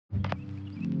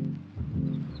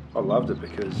I loved it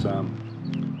because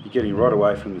you're getting right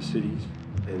away from the cities,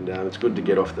 and it's good to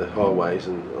get off the highways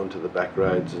and onto the back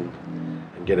roads and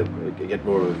get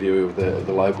more of a view of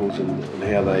the locals and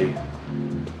how they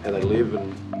live.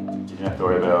 And you didn't have to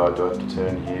worry about, do I have to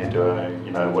turn here?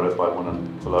 What if I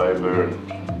want to pull over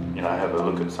and have a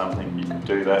look at something? You could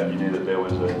do that. You knew that there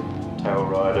was a tail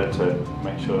rider to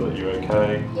make sure that you're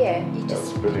okay. Yeah, you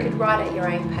could ride at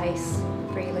your own pace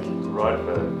freely. Ride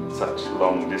for such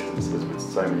long distances with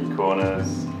so many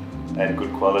corners and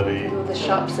good quality. All the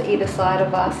shops either side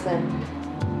of us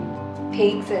and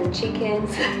pigs and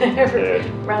chickens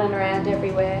running around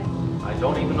everywhere. I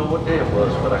don't even know what day it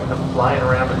was, but I come flying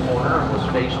around the corner and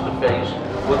was face to face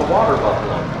with a water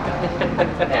buffalo.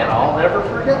 And I'll never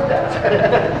forget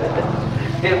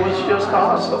that. It was just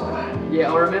awesome.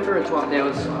 Yeah, I remember a time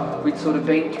we'd sort of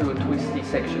been through a twisty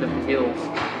section of the hills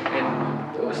and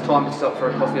it was time to stop for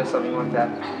a coffee or something like that.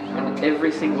 And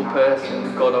every single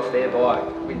person got off their bike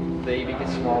with the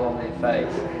biggest smile on their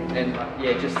face. And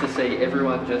yeah, just to see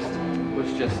everyone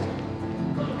was just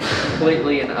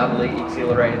completely and utterly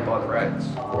exhilarated by the roads.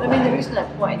 I mean, there is no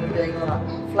point in being on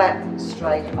a flat,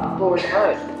 straight, boring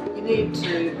road. You need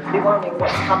to be wondering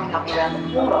what's coming up around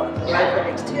the corner, over the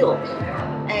next hill.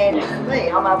 And for me,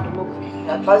 I'm able to look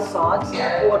at both sides,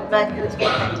 forward and back, and it's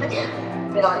been fantastic.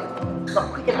 I mean, I'm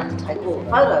not quick enough to take all the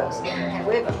photos.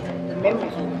 However, the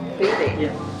memories will be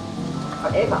there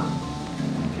forever.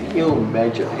 Can you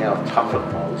imagine how tough it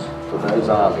was for those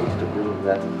armies to bring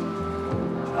that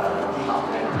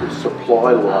the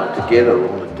supply line together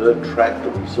on a dirt track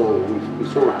that we saw? We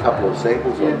saw a couple of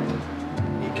samples of.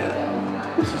 You go,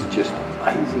 this is just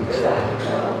amazing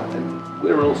stuff. And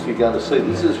where else are you going to see?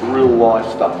 This is real life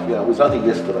stuff. It was only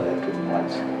yesterday it took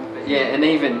place. Yeah, and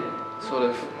even sort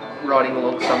of riding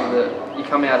along you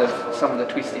come out of some of the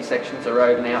twisty sections of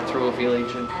road and out through a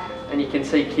village and you can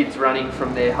see kids running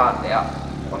from their hut out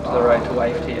onto the road to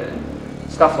wave to you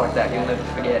and stuff like that you'll never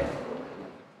forget.